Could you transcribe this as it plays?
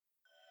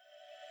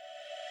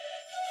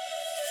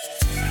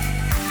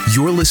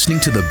You're listening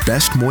to the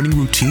Best Morning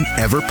Routine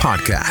Ever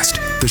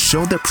podcast, the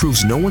show that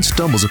proves no one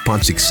stumbles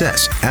upon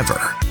success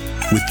ever.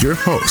 With your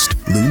host,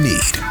 Lou Need.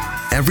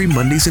 Every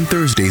Mondays and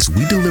Thursdays,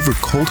 we deliver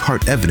cold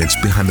hard evidence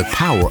behind the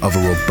power of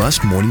a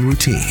robust morning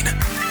routine.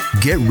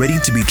 Get ready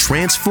to be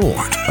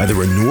transformed by the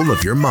renewal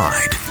of your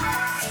mind.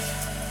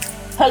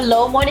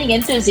 Hello, morning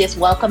enthusiasts.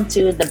 Welcome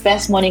to the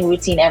Best Morning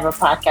Routine Ever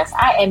podcast.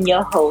 I am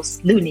your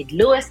host, Lou Need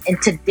Lewis,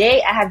 and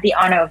today I have the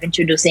honor of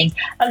introducing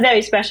a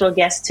very special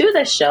guest to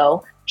the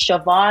show,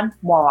 Siobhan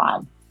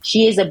Moran.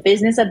 She is a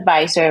business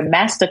advisor,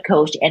 master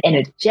coach, and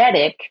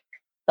energetic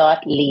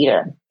thought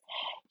leader.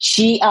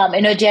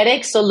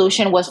 Energetic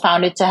Solution was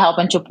founded to help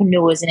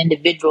entrepreneurs and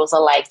individuals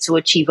alike to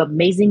achieve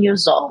amazing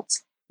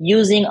results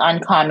using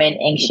uncommon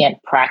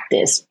ancient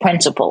practice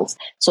principles.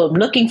 So I'm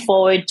looking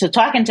forward to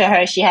talking to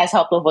her. She has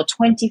helped over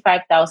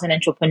 25,000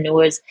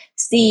 entrepreneurs,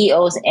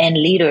 CEOs, and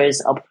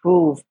leaders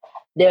improve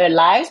their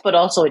lives, but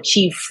also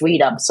achieve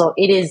freedom. So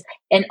it is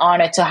an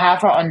honor to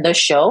have her on the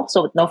show.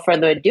 So with no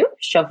further ado,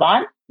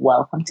 Siobhan,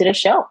 welcome to the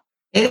show.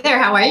 Hey there,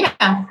 how are you?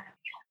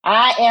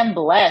 I am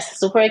blessed.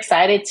 Super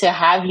excited to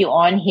have you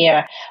on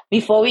here.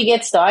 Before we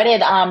get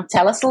started,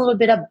 tell us a little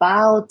bit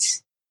about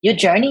your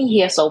journey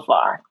here so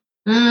far.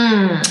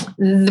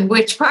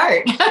 Which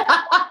part?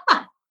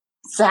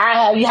 So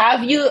how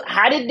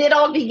did it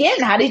all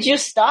begin? How did you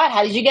start?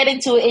 How did you get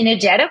into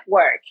energetic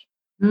work?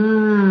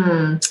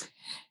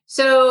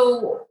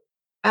 So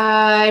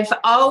I've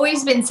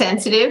always been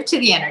sensitive to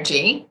the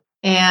energy,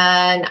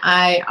 and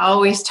I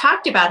always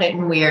talked about it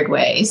in weird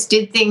ways,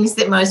 did things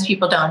that most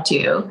people don't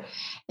do.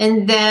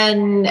 And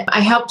then I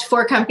helped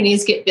 4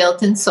 companies get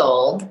built and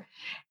sold.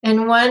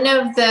 And one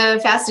of the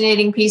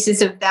fascinating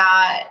pieces of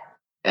that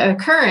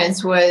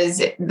occurrence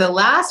was the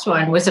last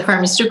one was a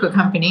pharmaceutical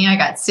company. I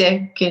got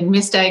sick and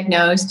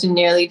misdiagnosed and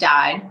nearly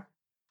died.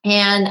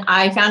 And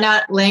I found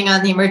out laying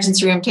on the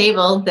emergency room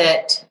table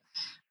that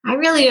I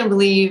really don't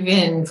believe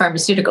in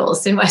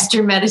pharmaceuticals in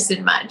Western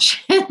medicine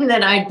much, and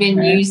that I'd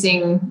been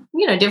using,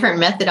 different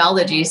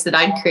methodologies that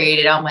I'd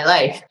created all my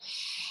life.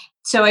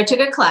 So I took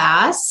a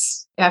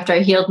class after I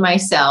healed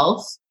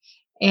myself,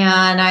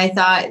 and I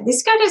thought,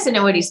 this guy doesn't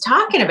know what he's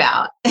talking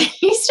about.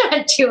 He's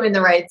not doing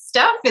the right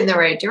stuff in the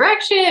right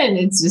direction.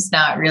 It's just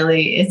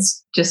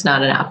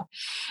not enough.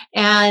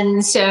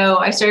 And so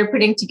I started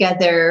putting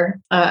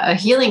together a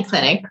healing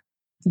clinic.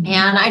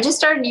 And I just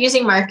started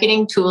using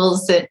marketing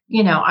tools that,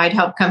 I'd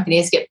help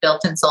companies get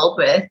built and sold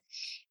with.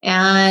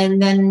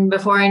 And then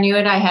before I knew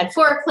it, I had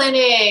 4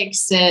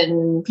 clinics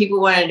and people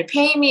wanted to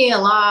pay me a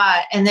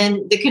lot. And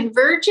then the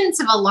convergence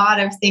of a lot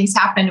of things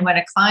happened when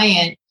a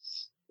client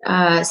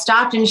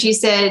stopped and she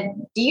said,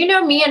 do you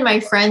know me and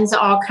my friends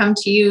all come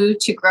to you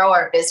to grow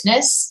our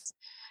business?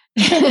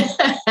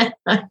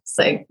 It's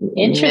like,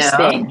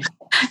 interesting.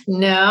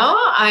 No,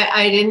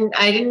 I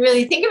didn't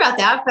really think about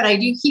that, but I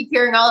do keep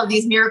hearing all of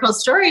these miracle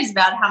stories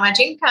about how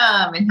much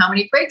income and how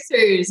many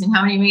breakthroughs and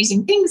how many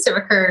amazing things have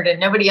occurred, and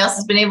nobody else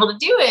has been able to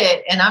do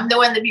it. And I'm the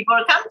one that people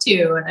come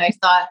to. And I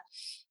thought,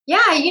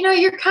 yeah,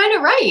 you're kind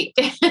of right.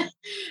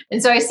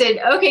 And so I said,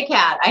 okay,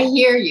 Kat, I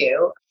hear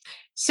you.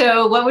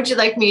 So what would you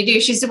like me to do?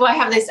 She said, well, I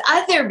have this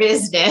other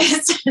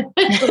business.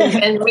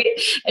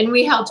 and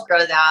we helped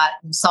grow that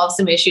and solve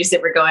some issues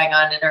that were going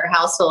on in her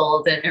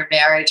household and her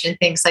marriage and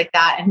things like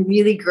that, and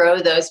really grow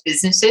those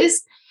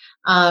businesses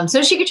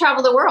so she could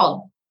travel the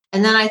world.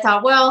 And then I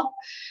thought, well,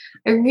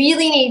 I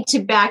really need to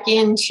back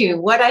into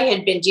what I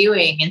had been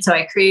doing. And so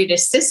I created a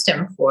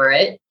system for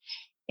it.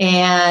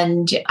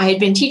 And I had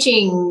been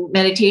teaching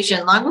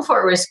meditation long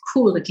before it was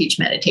cool to teach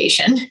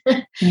meditation,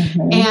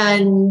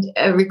 and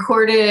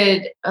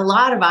recorded a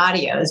lot of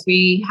audios.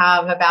 We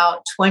have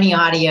about 20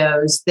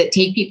 audios that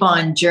take people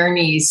on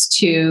journeys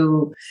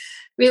to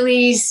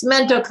release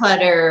mental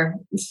clutter,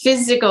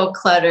 physical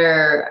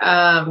clutter,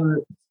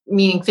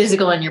 meaning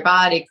physical in your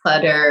body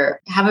clutter,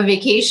 have a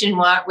vacation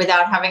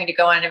without having to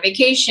go on a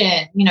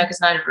vacation,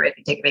 because not everybody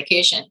can take a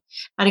vacation,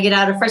 how to get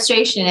out of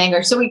frustration and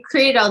anger. So we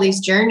create all these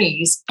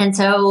journeys. And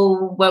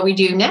so what we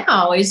do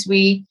now is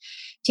we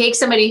take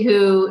somebody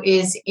who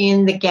is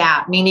in the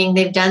gap, meaning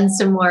they've done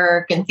some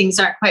work and things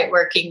aren't quite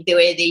working the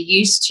way they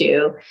used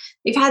to.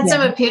 They've had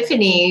some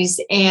epiphanies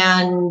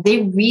and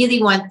they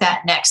really want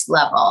that next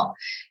level.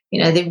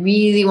 They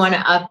really want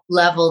to up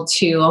level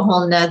to a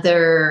whole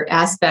nother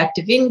aspect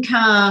of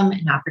income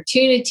and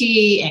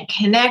opportunity and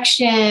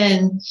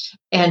connection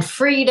and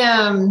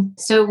freedom.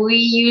 So we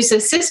use a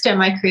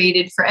system I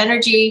created for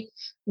energy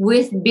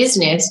with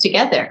business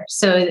together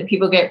so that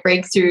people get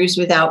breakthroughs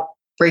without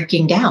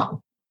breaking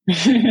down.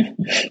 Yeah,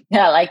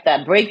 I like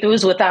that.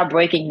 Breakthroughs without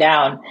breaking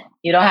down.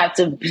 You don't have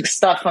to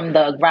start from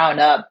the ground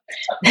up.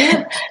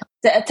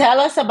 Tell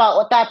us about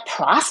what that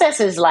process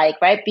is like,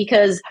 right?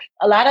 Because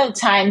a lot of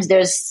times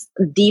there's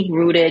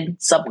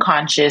deep-rooted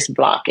subconscious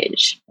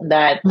blockage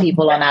that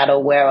people are not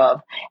aware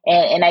of.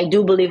 And I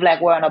do believe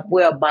like we're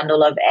a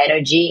bundle of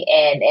energy,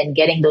 and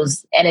getting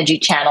those energy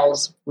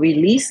channels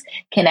released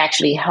can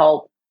actually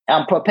help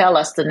propel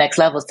us to the next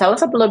levels. Tell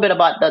us a little bit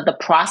about the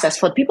process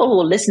for people who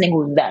are listening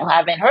who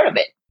haven't heard of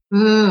it.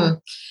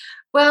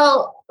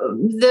 Well,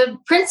 the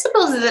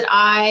principles that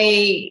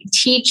I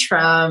teach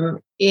from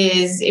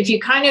is if you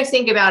kind of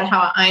think about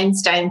how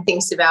Einstein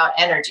thinks about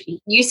energy,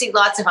 you see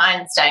lots of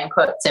Einstein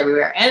quotes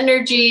everywhere.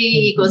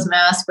 Energy equals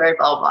mass squared,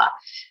 blah, blah.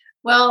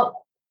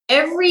 Well,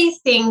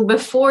 everything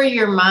before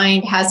your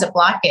mind has a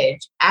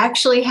blockage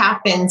actually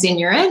happens in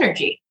your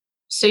energy.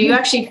 So you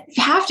actually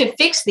have to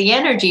fix the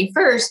energy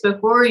first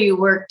before you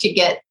work to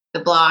get the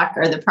block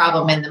or the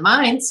problem in the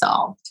mind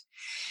solved.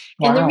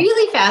 Wow. And the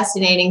really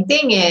fascinating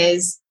thing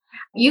is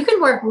you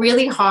can work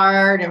really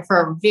hard and for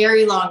a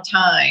very long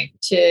time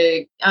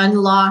to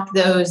unlock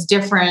those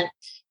different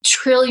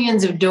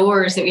trillions of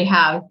doors that we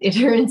have that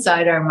are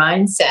inside our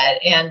mindset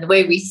and the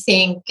way we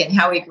think and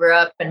how we grew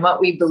up and what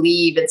we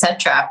believe,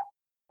 etc.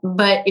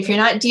 But if you're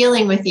not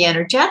dealing with the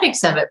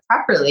energetics of it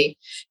properly,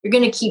 you're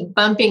going to keep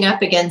bumping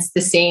up against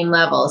the same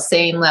level,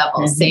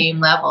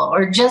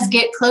 or just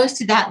get close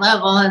to that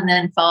level and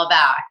then fall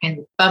back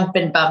and bump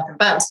and bump and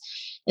bumps.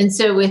 And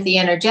so with the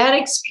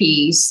energetics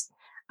piece,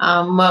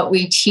 what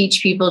we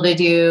teach people to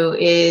do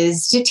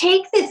is to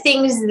take the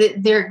things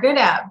that they're good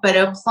at, but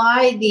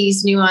apply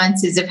these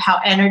nuances of how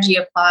energy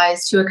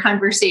applies to a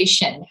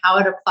conversation, how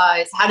it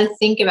applies, how to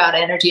think about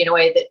energy in a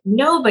way that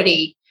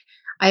nobody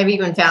I've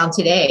even found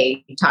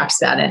today talks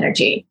about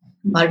energy.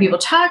 A lot of people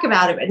talk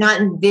about it, but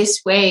not in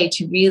this way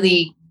to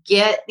really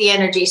get the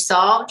energy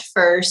solved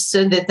first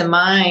so that the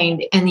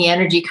mind and the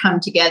energy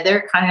come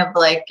together, kind of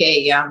like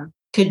a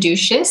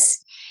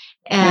caduceus.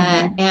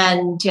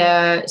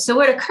 So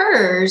what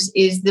occurs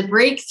is the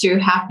breakthrough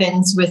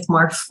happens with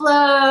more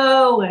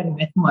flow and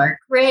with more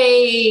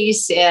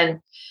grace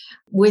and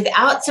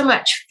without so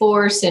much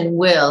force and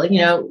will,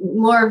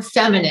 more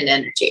feminine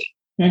energy.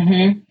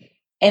 Mm-hmm.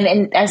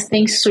 And as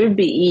things should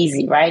be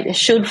easy, right? It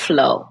should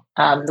flow.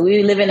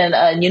 We live in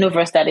a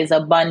universe that is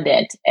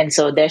abundant. And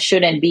so there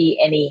shouldn't be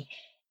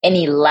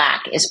any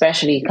lack,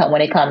 especially when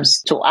it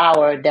comes to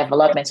our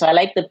development. So I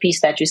like the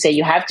piece that you say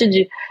you have to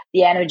do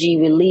the energy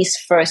release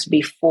first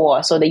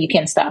before so that you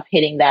can stop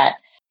hitting that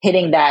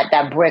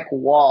brick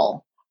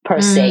wall per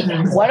se.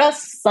 What are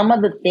some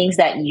of the things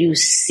that you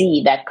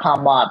see that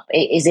come up?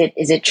 Is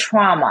it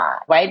trauma,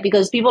 right?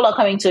 Because people are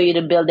coming to you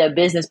to build their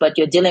business, but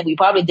you're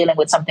probably dealing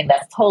with something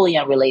that's totally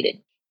unrelated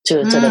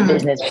to the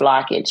business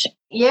blockage.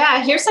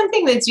 Yeah, here's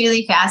something that's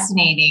really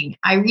fascinating.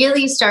 I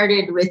really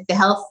started with the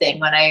health thing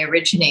when I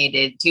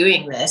originated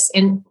doing this.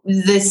 And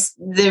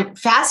the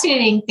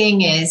fascinating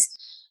thing is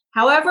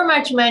however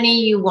much money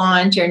you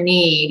want or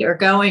need or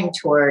going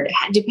toward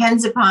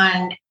depends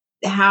upon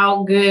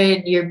how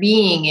good your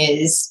being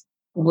is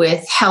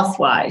with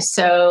health-wise.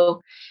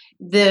 So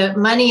the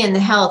money and the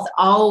health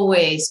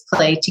always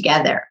play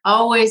together.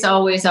 Always,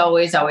 always,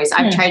 always, always.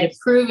 I've tried to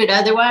prove it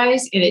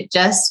otherwise, and it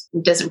just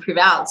doesn't prove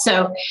out.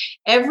 So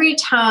every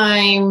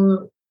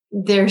time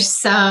there's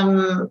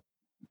some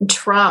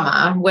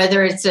trauma,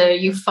 whether it's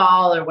you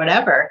fall or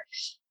whatever,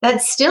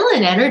 that's still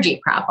an energy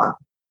problem.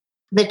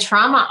 The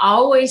trauma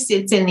always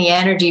sits in the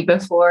energy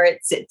before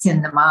it sits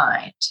in the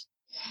mind.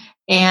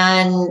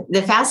 And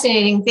the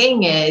fascinating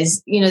thing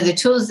is, the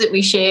tools that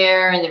we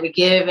share and that we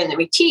give and that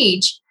we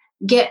teach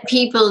get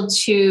people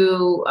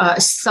to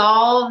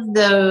solve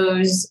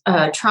those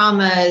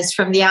traumas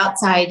from the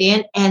outside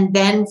in and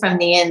then from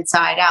the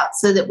inside out,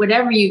 so that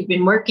whatever you've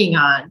been working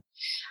on,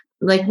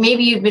 like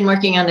maybe you've been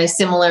working on a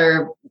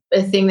similar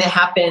thing that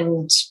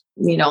happened,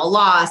 a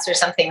loss or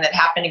something that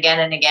happened again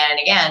and again and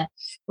again.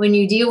 When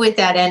you deal with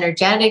that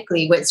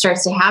energetically, what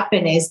starts to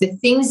happen is the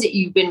things that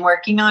you've been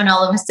working on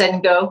all of a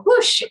sudden go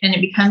whoosh, and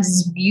it becomes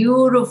this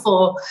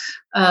beautiful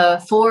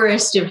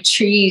forest of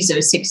trees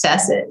of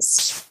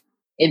successes.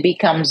 It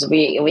becomes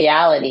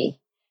reality.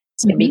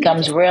 It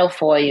becomes real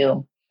for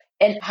you.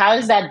 And how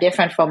is that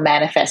different from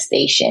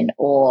manifestation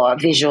or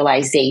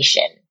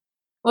visualization?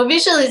 Well,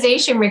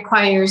 visualization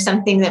requires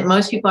something that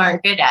most people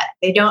aren't good at.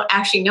 They don't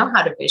actually know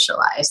how to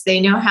visualize.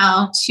 They know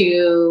how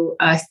to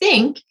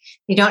think.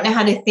 They don't know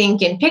how to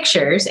think in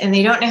pictures, and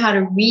they don't know how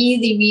to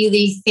really,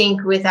 really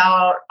think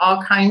without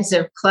all kinds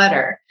of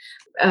clutter.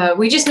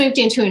 We just moved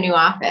into a new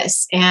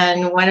office,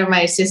 and one of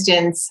my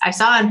assistants, I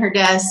saw on her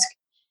desk,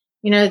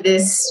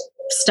 this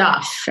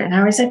stuff. And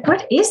I was like,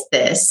 what is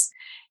this?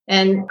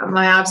 And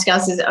my ops gal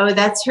says, oh,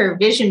 that's her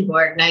vision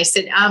board. And I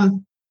said,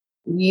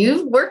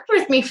 you've worked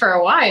with me for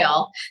a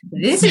while.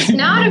 This is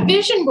not a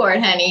vision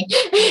board, honey.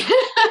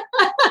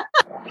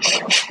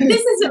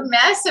 This is a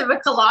mess of a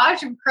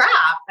collage of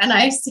crap. And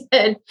I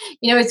said,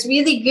 it's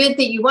really good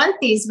that you want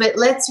these, but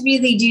let's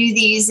really do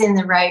these in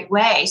the right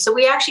way. So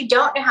we actually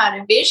don't know how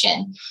to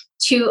vision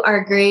to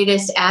our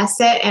greatest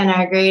asset and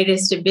our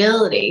greatest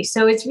ability.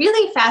 So it's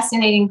really a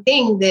fascinating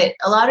thing that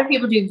a lot of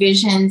people do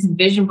visions and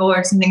vision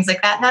boards and things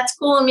like that. And that's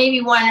cool. And maybe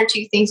one or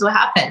two things will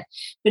happen.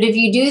 But if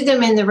you do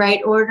them in the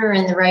right order,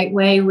 in the right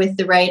way, with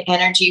the right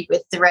energy,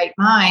 with the right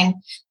mind,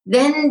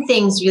 then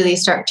things really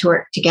start to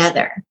work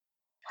together.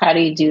 How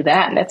do you do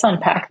that? Let's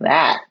unpack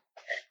that.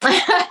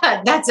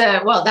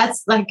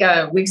 That's like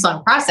a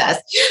weeks-long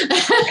process.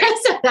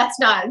 So that's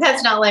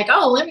not like,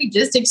 oh, let me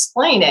just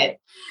explain it.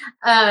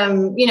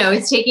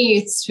 It's taking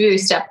you through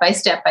step by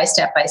step by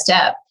step by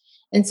step.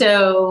 And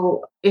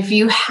so if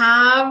you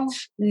have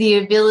the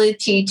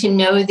ability to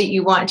know that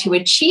you want to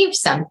achieve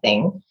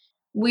something,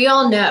 we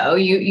all know,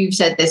 you've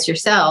said this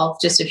yourself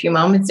just a few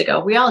moments ago,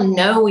 we all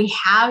know we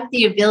have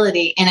the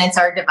ability and it's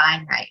our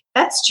divine right.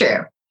 That's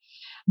true.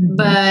 Mm-hmm.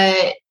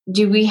 But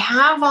do we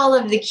have all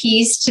of the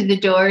keys to the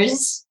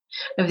doors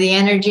of the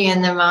energy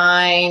and the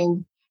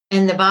mind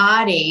and the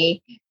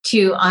body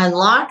to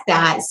unlock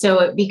that so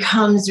it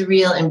becomes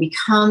real and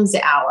becomes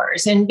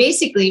ours? And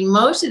basically,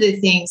 most of the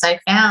things I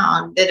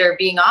found that are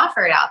being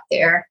offered out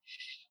there,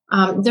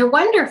 they're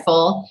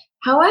wonderful.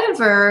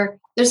 However,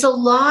 there's a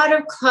lot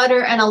of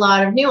clutter and a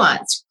lot of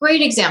nuance.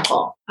 Great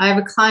example. I have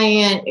a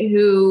client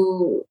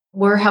who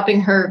we're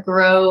helping her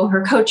grow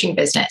her coaching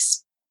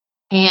business.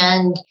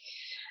 And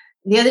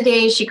the other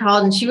day she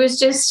called and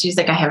she's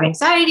like, I have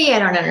anxiety. I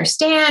don't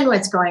understand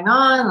what's going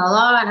on,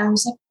 And I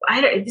was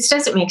like, this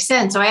doesn't make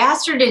sense. So I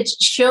asked her to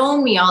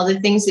show me all the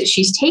things that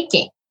she's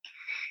taking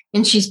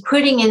and she's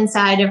putting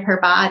inside of her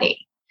body.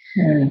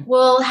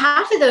 Well,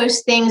 half of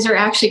those things are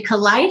actually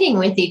colliding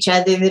with each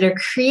other that are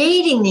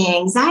creating the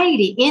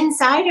anxiety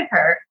inside of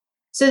her.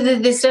 So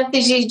that the stuff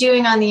that she's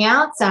doing on the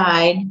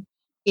outside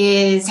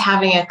is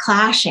having a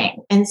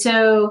clashing. And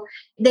so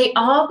they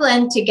all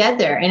blend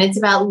together. And it's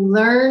about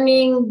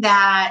learning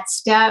that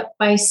step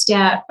by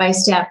step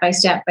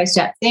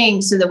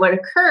thing so that what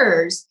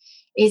occurs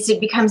is it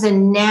becomes a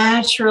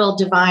natural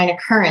divine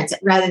occurrence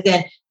rather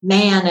than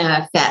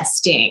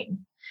manifesting.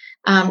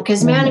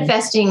 Because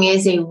manifesting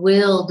is a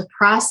willed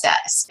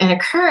process. An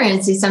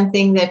occurrence is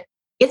something that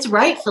it's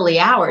rightfully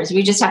ours.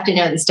 We just have to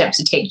know the steps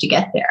to take to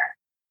get there.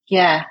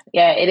 Yeah,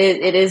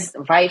 it is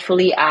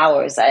rightfully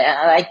ours.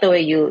 I like the way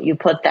you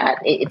put that.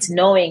 It's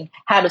knowing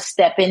how to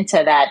step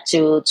into that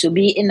to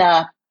be in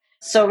a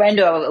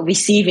surrender or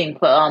receiving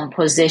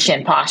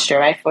position posture,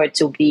 right? For it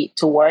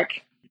to work.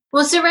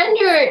 Well,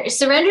 surrender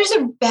is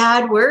a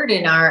bad word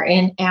in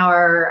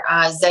our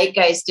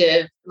zeitgeist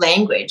of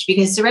language,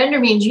 because surrender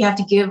means you have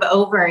to give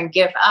over and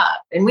give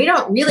up. And we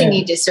don't really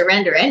need to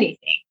surrender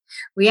anything.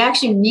 We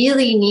actually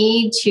really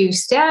need to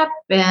step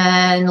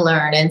and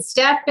learn and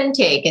step and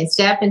take and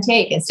step and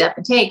take and step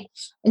and take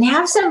and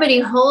have somebody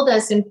hold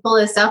us and pull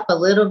us up a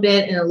little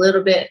bit and a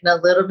little bit and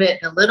a little bit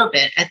and a little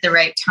bit at the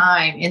right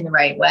time in the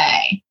right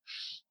way.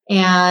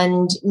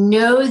 And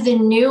know the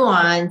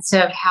nuance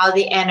of how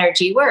the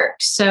energy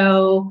works.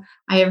 So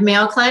I have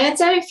male clients,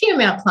 I have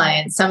female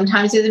clients.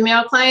 Sometimes with the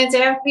male clients, I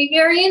have to be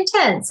very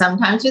intense.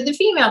 Sometimes with the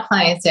female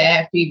clients, I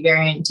have to be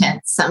very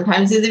intense.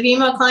 Sometimes with the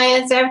female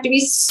clients, I have to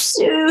be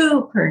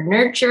super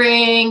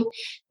nurturing,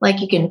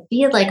 like you can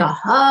feel like a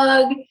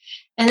hug.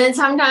 And then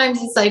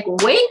sometimes it's like,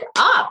 wake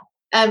up.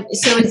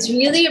 So it's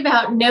really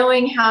about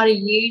knowing how to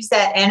use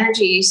that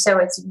energy. So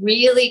it's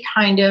really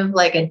kind of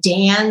like a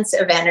dance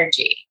of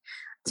energy.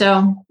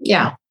 So,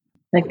 yeah.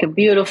 Like a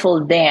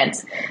beautiful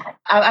dance.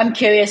 I'm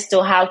curious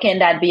to how can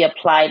that be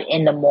applied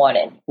in the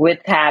morning with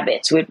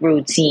habits, with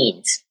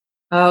routines?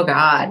 Oh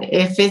God.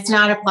 If it's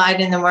not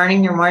applied in the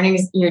morning,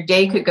 your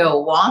day could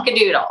go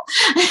wonkadoodle.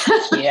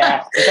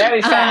 Yeah.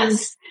 Very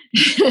fast.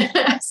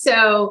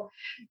 So,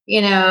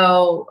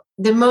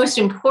 the most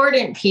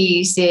important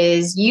piece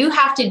is you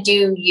have to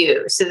do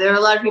you. So there are a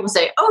lot of people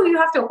say, oh, you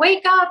have to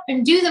wake up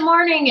and do the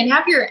morning and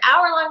have your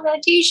hour-long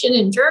meditation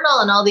and journal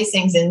and all these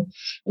things. And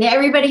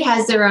everybody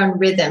has their own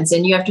rhythms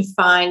and you have to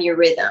find your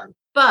rhythm.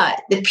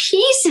 But the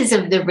pieces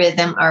of the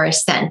rhythm are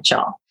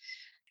essential.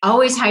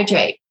 Always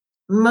hydrate.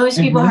 Most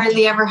people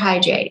hardly ever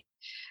hydrate.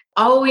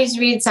 Always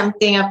read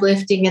something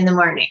uplifting in the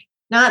morning,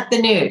 not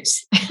the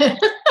news.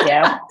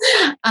 Yeah.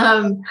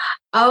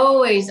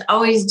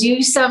 Always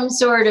do some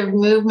sort of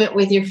movement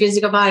with your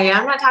physical body.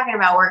 I'm not talking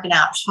about working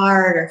out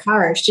hard or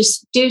harsh.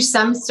 Just do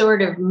some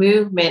sort of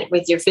movement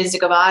with your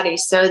physical body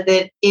so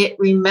that it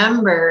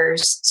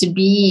remembers to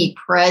be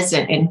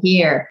present and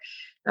here.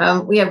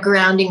 We have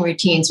grounding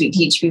routines we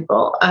teach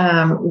people.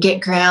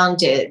 Get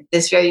grounded,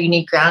 this very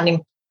unique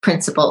grounding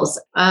principles,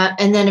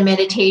 and then a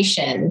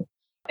meditation.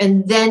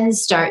 And then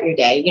start your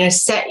day.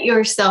 Set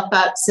yourself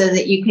up so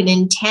that you can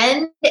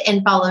intend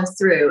and follow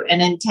through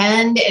and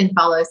intend and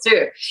follow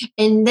through.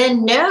 And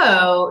then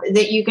know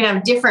that you can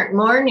have different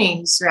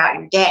mornings throughout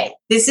your day.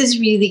 This is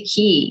really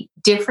key.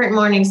 Different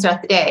mornings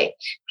throughout the day.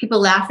 People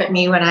laugh at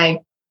me when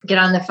I get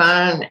on the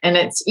phone and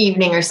it's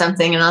evening or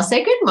something and I'll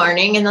say, good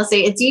morning. And they'll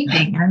say, it's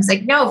evening. And I was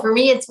like, no, for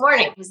me, it's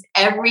morning because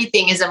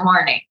everything is a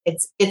morning.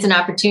 It's an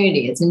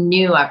opportunity. It's a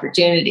new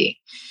opportunity.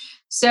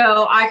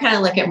 So I kind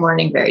of look at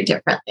morning very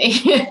differently.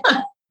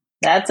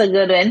 That's a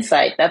good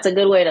insight. That's a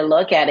good way to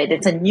look at it.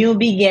 It's a new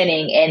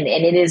beginning and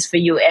it is for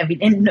you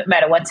no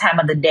matter what time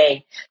of the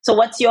day. So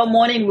what's your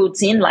morning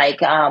routine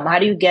like? How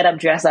do you get up,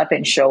 dress up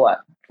and show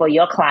up for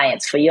your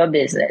clients, for your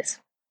business?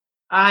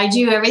 I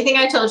do everything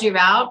I told you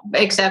about,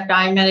 except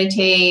I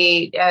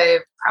meditate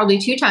probably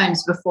 2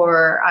 times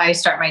before I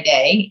start my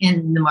day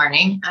in the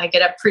morning. I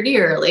get up pretty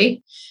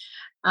early.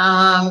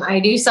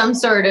 I do some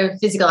sort of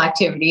physical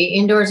activity,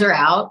 indoors or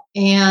out.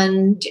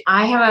 And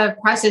I have a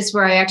process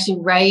where I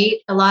actually write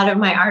a lot of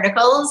my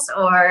articles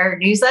or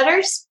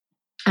newsletters.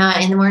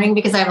 in the morning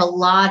because I have a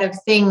lot of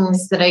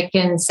things that I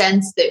can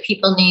sense that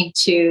people need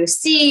to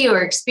see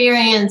or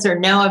experience or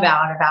know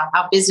about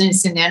how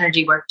business and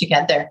energy work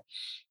together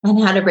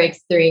and how to break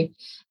free.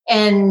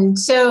 And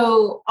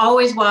so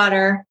always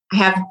water. I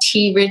have a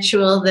tea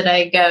ritual that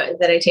I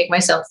take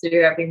myself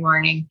through every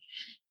morning.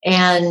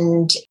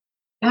 And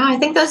I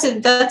think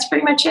that's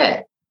pretty much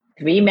it.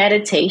 3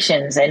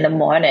 meditations in the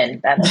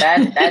morning.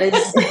 That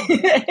is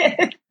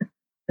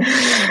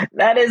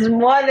that is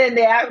more than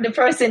the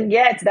person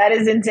gets. That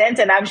is intense.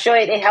 And I'm sure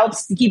it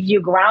helps to keep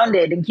you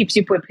grounded and keeps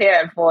you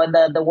prepared for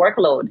the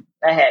workload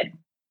ahead.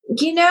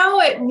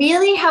 It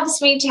really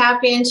helps me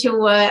tap into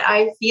what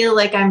I feel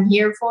like I'm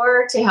here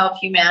for, to help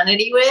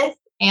humanity with,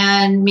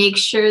 and make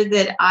sure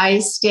that I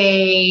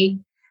stay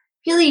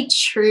really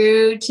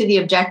true to the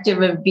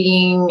objective of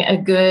being a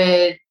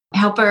good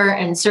helper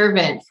and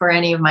servant for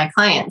any of my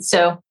clients.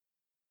 So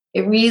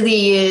it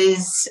really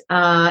is,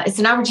 it's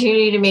an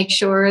opportunity to make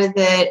sure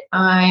that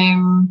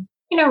I'm,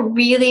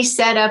 really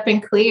set up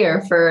and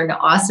clear for an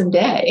awesome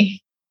day.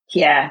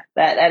 Yeah,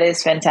 that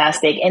is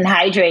fantastic. And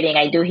hydrating,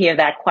 I do hear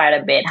that quite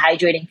a bit.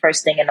 Hydrating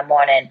first thing in the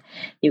morning.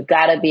 You've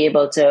got to be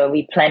able to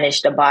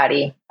replenish the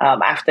body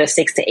after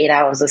 6 to 8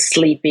 hours of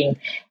sleeping.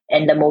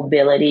 And the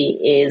mobility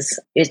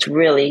it's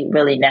really,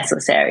 really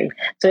necessary.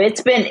 So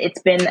it's been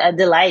a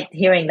delight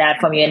hearing that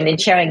from you and then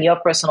sharing your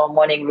personal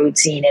morning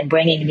routine and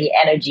bringing the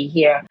energy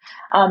here.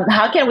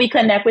 How can we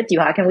connect with you?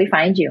 How can we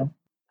find you?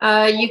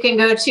 You can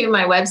go to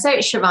my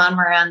website,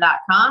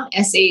 SheevanMoran.com,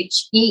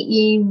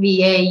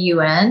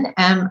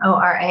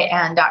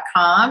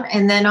 SheevanMoran.com.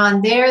 And then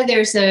on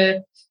there's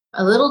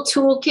a little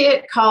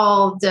toolkit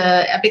called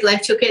Epic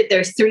Life Toolkit.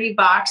 There's 3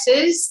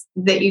 boxes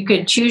that you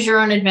could choose your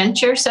own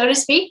adventure, so to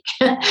speak.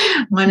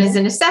 One is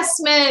an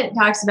assessment,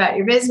 talks about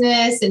your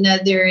business.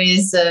 Another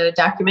is a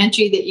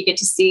documentary that you get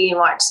to see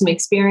and watch some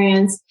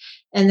experience.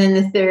 And then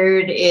the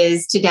third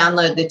is to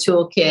download the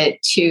toolkit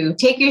to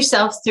take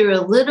yourself through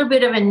a little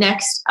bit of a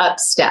next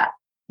up step.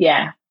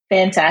 Yeah.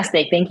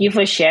 Fantastic. Thank you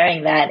for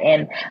sharing that.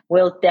 And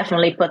we'll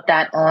definitely put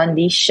that on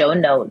the show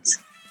notes.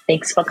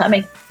 Thanks for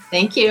coming.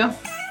 Thank you.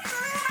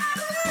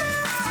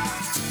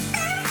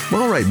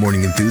 All right,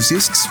 morning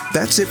enthusiasts,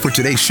 that's it for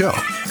today's show.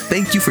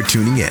 Thank you for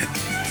tuning in.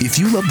 If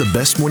you love the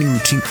Best Morning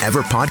Routine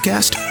Ever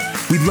podcast,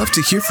 we'd love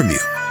to hear from you.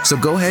 So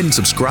go ahead and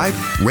subscribe,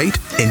 rate,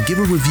 and give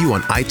a review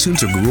on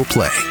iTunes or Google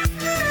Play.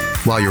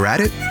 While you're at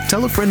it,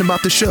 tell a friend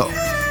about the show.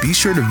 Be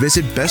sure to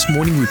visit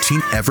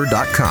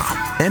bestmorningroutineever.com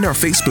and our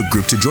Facebook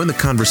group to join the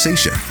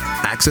conversation,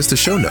 access the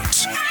show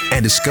notes,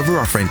 and discover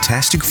our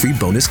fantastic free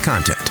bonus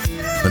content.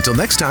 Until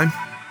next time,